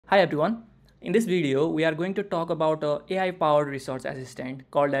Hi everyone. In this video, we are going to talk about a AI-powered research assistant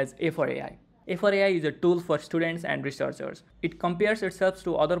called as Afforai. Afforai is a tool for students and researchers. It compares itself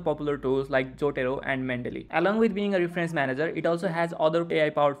to other popular tools like Zotero and Mendeley. Along with being a reference manager, it also has other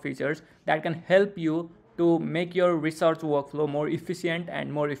AI-powered features that can help you to make your research workflow more efficient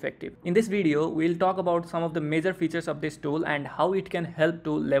and more effective. In this video, we'll talk about some of the major features of this tool and how it can help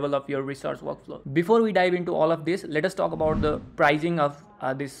to level up your research workflow. Before we dive into all of this, let us talk about the pricing of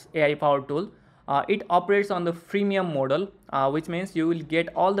this AI powered tool. It operates on the freemium model, which means you will get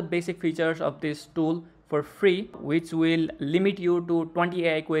all the basic features of this tool for free, which will limit you to 20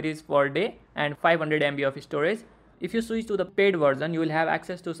 AI queries per day and 500 MB of storage. If you switch to the paid version, you will have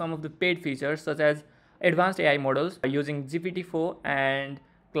access to some of the paid features such as advanced AI models using GPT-4 and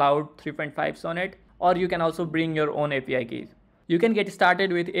Cloud 3.5 Sonnet, or you can also bring your own API keys. You can get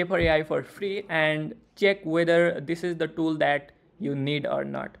started with Afforai for free and check whether this is the tool that you need or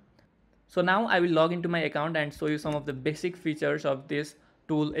not. So now I will log into my account and show you some of the basic features of this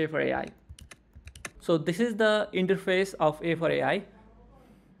tool Afforai. So this is the interface of Afforai.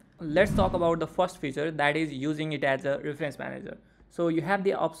 Let's talk about the first feature, that is using it as a reference manager. So you have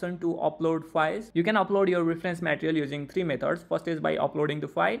the option to upload files. You can upload your reference material using three methods. First is by uploading the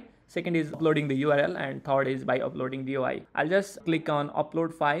file, second is uploading the URL, and third is by uploading the UI. I'll just click on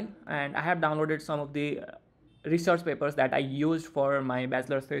upload file, and I have downloaded some of the research papers that I used for my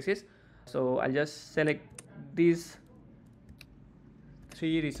bachelor's thesis. So I'll just select these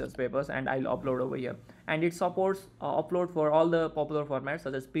three research papers and I'll upload over here. And it supports upload for all the popular formats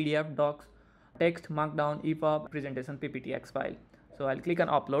such as PDF, docs, text, markdown, EPUB, presentation, PPTX file. So I'll click on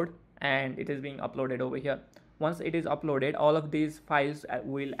upload and it is being uploaded over here. Once it is uploaded, all of these files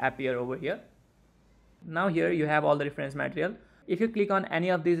will appear over here. Now here you have all the reference material. If you click on any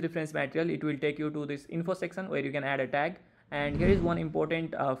of these reference material, it will take you to this info section where you can add a tag. And here is one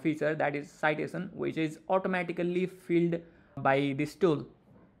important feature, that is citation, which is automatically filled by this tool.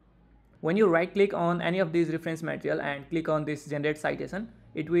 When you right click on any of these reference material and click on this generate citation,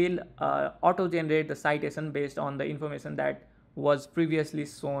 it will auto generate the citation based on the information that was previously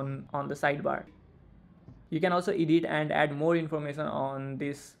shown on the sidebar. You can also edit and add more information on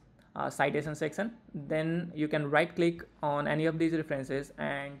this citation section. Then you can right click on any of these references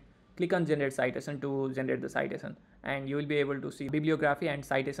and click on generate citation to generate the citation, and you will be able to see bibliography and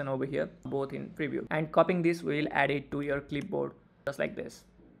citation over here, both in preview. And copying this will add it to your clipboard just like this.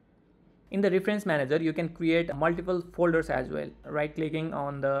 In the reference manager, you can create multiple folders as well. Right clicking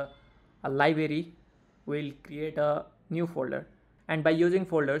on the library will create a new folder, and by using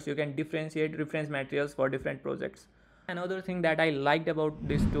folders you can differentiate reference materials for different projects. Another thing that I liked about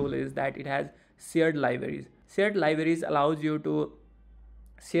this tool is that it has shared libraries. Shared libraries allows you to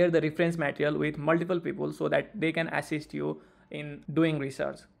share the reference material with multiple people so that they can assist you in doing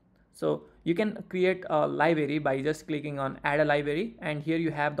research. So you can create a library by just clicking on add a library, and here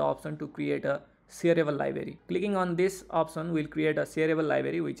you have the option to create a shareable library. Clicking on this option will create a shareable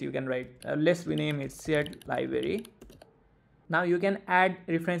library, which you can write, let's rename it shared library. Now you can add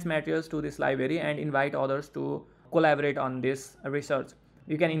reference materials to this library and invite others to collaborate on this research.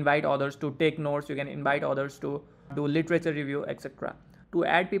 You can invite others to take notes, you can invite others to do literature review, etc. To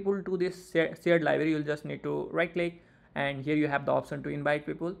add people to this shared library, you'll just need to right click, and here you have the option to invite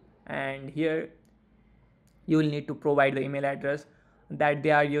people, and here you will need to provide the email address that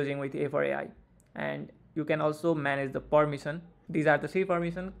they are using with Afforai. And you can also manage the permission. These are the three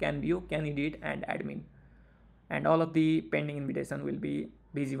permissions: can view, can edit, and admin. And all of the pending invitation will be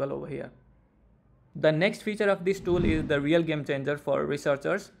visible over here. The next feature of this tool is the real game changer for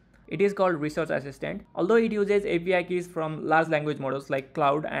researchers. It is called Research Assistant. Although it uses API keys from large language models like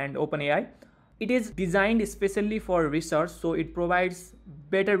Cloud and OpenAI, it is designed especially for research, so it provides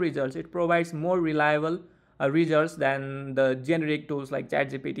better results. It provides more reliable results than the generic tools like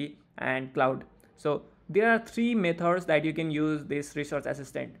ChatGPT and Cloud. So there are three methods that you can use this Research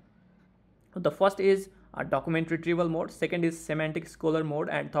Assistant. The first is document retrieval mode, second is semantic scholar mode,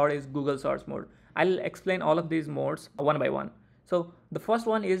 and third is Google search mode. I'll explain all of these modes one by one. So the first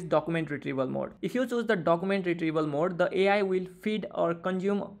one is document retrieval mode. If you choose the document retrieval mode, the AI will feed or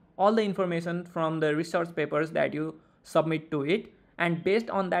consume all the information from the research papers that you submit to it, and based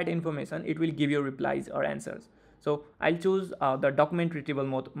on that information it will give you replies or answers. So I'll choose the document retrieval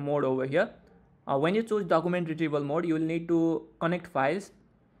mode over here. When you choose document retrieval mode, you will need to connect files.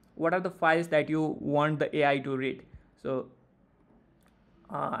 What are the files that you want the AI to read? So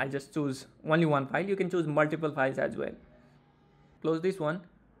I'll just choose only one file. You can choose multiple files as well. Close this one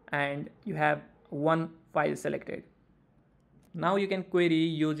and you have one file selected. Now you can query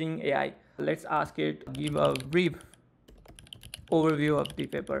using AI. Let's ask it give a brief overview of the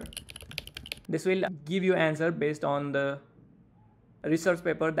paper. This will give you answer based on the research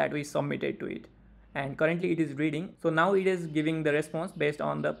paper that we submitted to it, and currently it is reading. So now it is giving the response based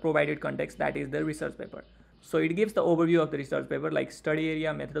on the provided context, that is the research paper. So it gives the overview of the research paper, like study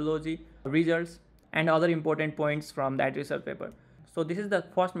area, methodology, results, and other important points from that research paper. So this is the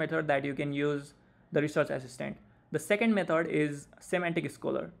first method that you can use the research assistant. The second method is Semantic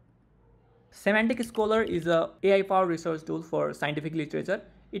Scholar. Semantic Scholar is a AI-powered research tool for scientific literature.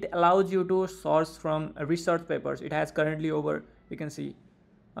 It allows you to source from research papers. It has currently over, you can see,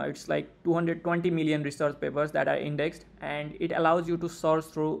 it's like 220 million research papers that are indexed, and it allows you to search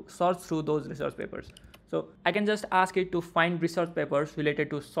through those research papers. So I can just ask it to find research papers related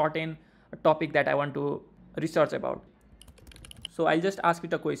to certain topic that I want to research about. So I'll just ask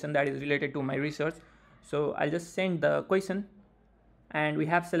it a question that is related to my research. So I'll just send the question, and we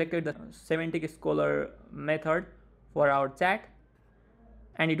have selected the Semantic Scholar method for our chat,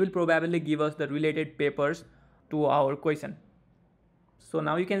 and it will probably give us the related papers to our question. So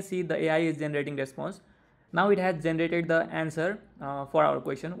now you can see the AI is generating response. Now it has generated the answer for our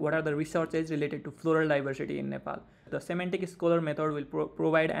question. What are the researches related to floral diversity in Nepal? The Semantic Scholar method will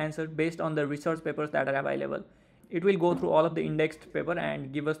provide answer based on the research papers that are available. It will go through all of the indexed paper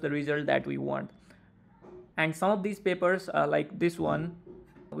and give us the result that we want. And some of these papers, like this one,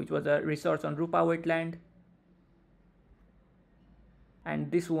 which was a research on Rupa wetland,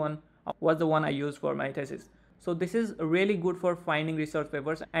 and this one was the one I used for my thesis. So this is really good for finding research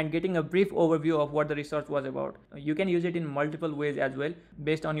papers and getting a brief overview of what the research was about. You can use it in multiple ways as well,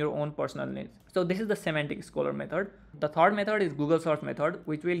 based on your own personal needs. So this is the Semantic Scholar method. The third method is Google search method,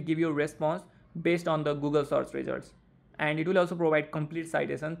 which will give you a response based on the Google search results. And it will also provide complete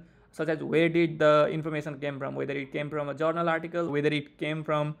citation, such as where did the information came from, whether it came from a journal article, whether it came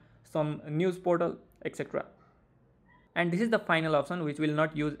from some news portal, etc. And this is the final option, which will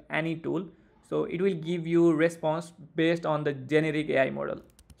not use any tool. So it will give you response based on the generic AI model.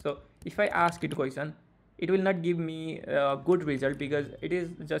 So if I ask it a question, it will not give me a good result because it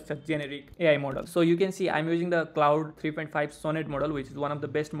is just a generic AI model. So you can see I'm using the Cloud 3.5 Sonnet model, which is one of the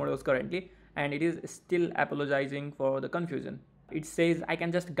best models currently, and it is still apologizing for the confusion. It says I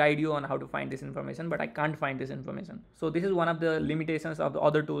can just guide you on how to find this information, but I can't find this information. So this is one of the limitations of the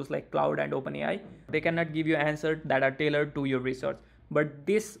other tools like Cloud and OpenAI. They cannot give you answers that are tailored to your research. But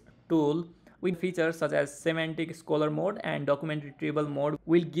this tool, with features such as Semantic Scholar mode and document retrieval mode,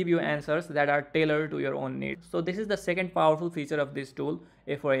 will give you answers that are tailored to your own needs. So this is the second powerful feature of this tool,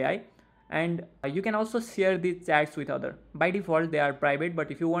 Afforai. And you can also share these chats with others. By default, they are private,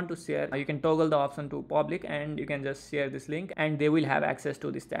 but if you want to share, you can toggle the option to public, and you can just share this link and they will have access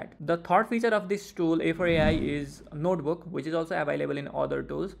to this chat. The third feature of this tool, Afforai, is Notebook, which is also available in other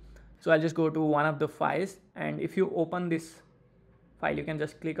tools. So I'll just go to one of the files, and if you open this file, you can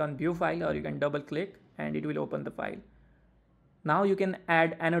just click on view file, or you can double click and it will open the file. Now you can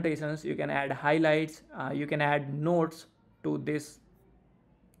add annotations, you can add highlights, you can add notes to this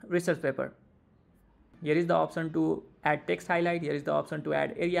research paper. Here is the option to add text highlight, here is the option to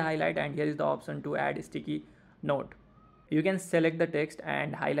add area highlight, and here is the option to add sticky note. You can select the text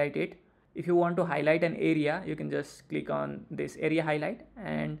and highlight it. If you want to highlight an area, you can just click on this area highlight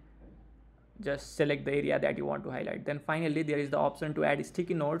and just select the area that you want to highlight. Then finally there is the option to add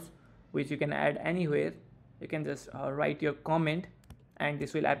sticky notes, which you can add anywhere. You can just write your comment and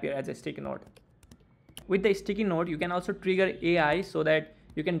this will appear as a sticky note. With the sticky note, you can also trigger AI so that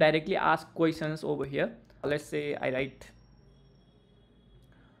you can directly ask questions over here. Let's say I write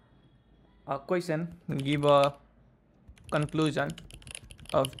a question, give a conclusion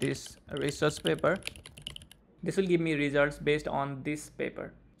of this research paper. This will give me results based on this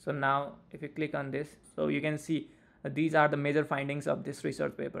paper. So now if you click on this, so you can see these are the major findings of this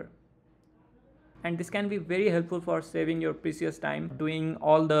research paper. And this can be very helpful for saving your precious time doing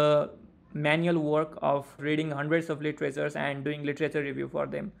all the manual work of reading hundreds of literatures and doing literature review for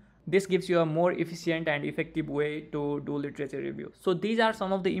them. This gives you a more efficient and effective way to do literature review. So these are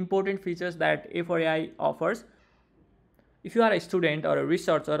some of the important features that Afforai offers. If you are a student or a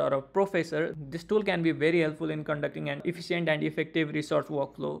researcher or a professor, this tool can be very helpful in conducting an efficient and effective research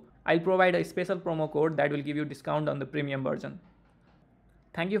workflow. I'll provide a special promo code that will give you discount on the premium version.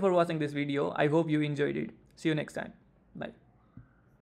 Thank you for watching this video. I hope you enjoyed it. See you next time. Bye.